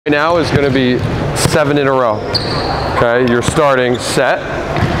Right now is going to be 7 in a row. Okay, you're starting set.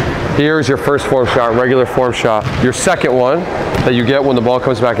 Here's your first form shot, regular form shot. Your second one that you get when the ball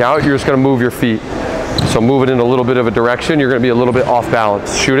comes back out, you're just going to move your feet. So move it in a little bit of a direction. You're going to be a little bit off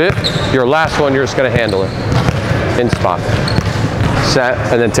balance. Shoot it. Your last one, you're just going to handle it. In spot. Set,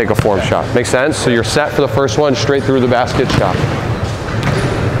 and then take a form shot. Make sense? So you're set for the first one, straight through the basket shot.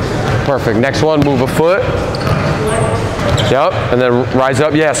 Perfect. Next one, move a foot. Yep, and then rise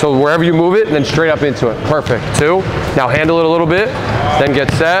up. Yeah, so wherever you move it, and then straight up into it. Perfect. 2. Now handle it a little bit, then get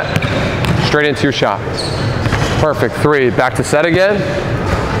set, straight into your shot. Perfect. 3. Back to set again.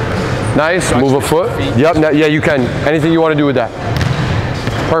 Nice. Move a foot. Yep. Yeah, you can. Anything you want to do with that.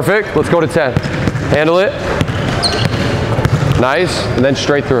 Perfect. Let's go to 10. Handle it. Nice. And then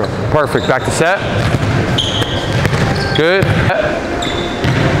straight through. Perfect. Back to set. Good.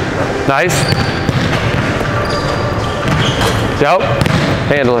 Nice. Yep.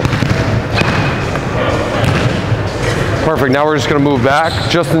 Handle it. Perfect. Now we're just going to move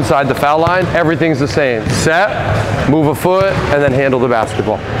back just inside the foul line. Everything's the same. Set, move a foot, and then handle the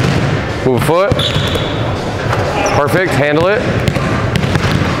basketball. Move a foot. Perfect. Handle it.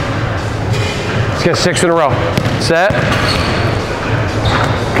 Let's get 6 in a row. Set.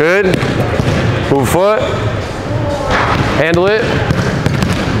 Good. Move a foot. Handle it.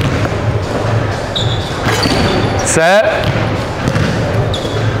 Set.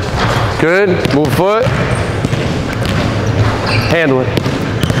 Good. Move a foot. Handle it.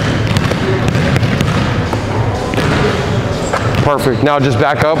 Perfect. Now just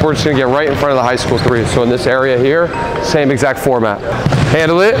back up. We're just going to get right in front of the high school 3. So in this area here, same exact format.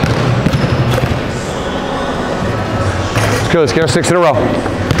 Handle it. Let's go. Let's get our 6 in a row.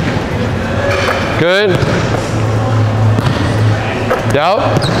 Good. Down.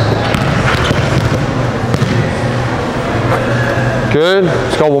 Good.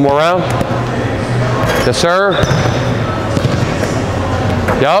 Let's go one more round. Yes, sir.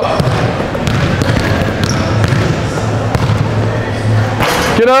 Yup.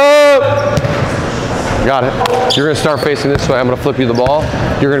 Get up. Got it. You're going to start facing this way. I'm going to flip you the ball.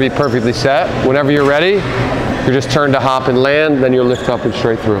 You're going to be perfectly set. Whenever you're ready, you're just turn to hop and land, then you'll lift up and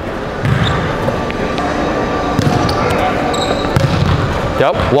straight through.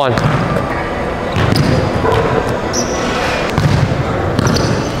 Yep. 1.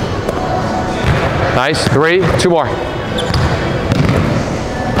 Nice. 3. 2 more.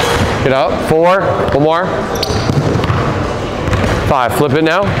 Get up. 4. 1 more. 5. Flip it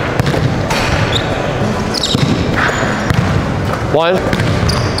now. 1.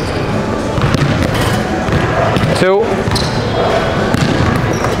 2.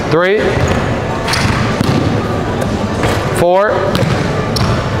 3. 4.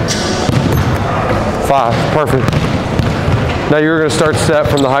 5. Perfect. Now you're going to start set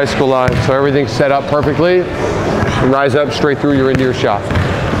from the high school line. So everything's set up perfectly. And rise up straight through, you're into your shot.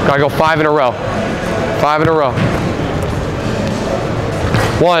 Gotta go 5 in a row. 5 in a row.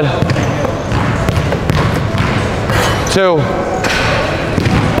 1. 2.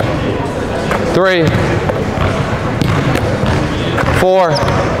 3. 4.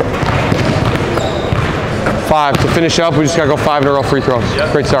 5. To finish up, we just gotta go 5 in a row free throws.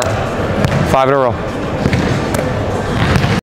 Yep. Great start. 5 in a row.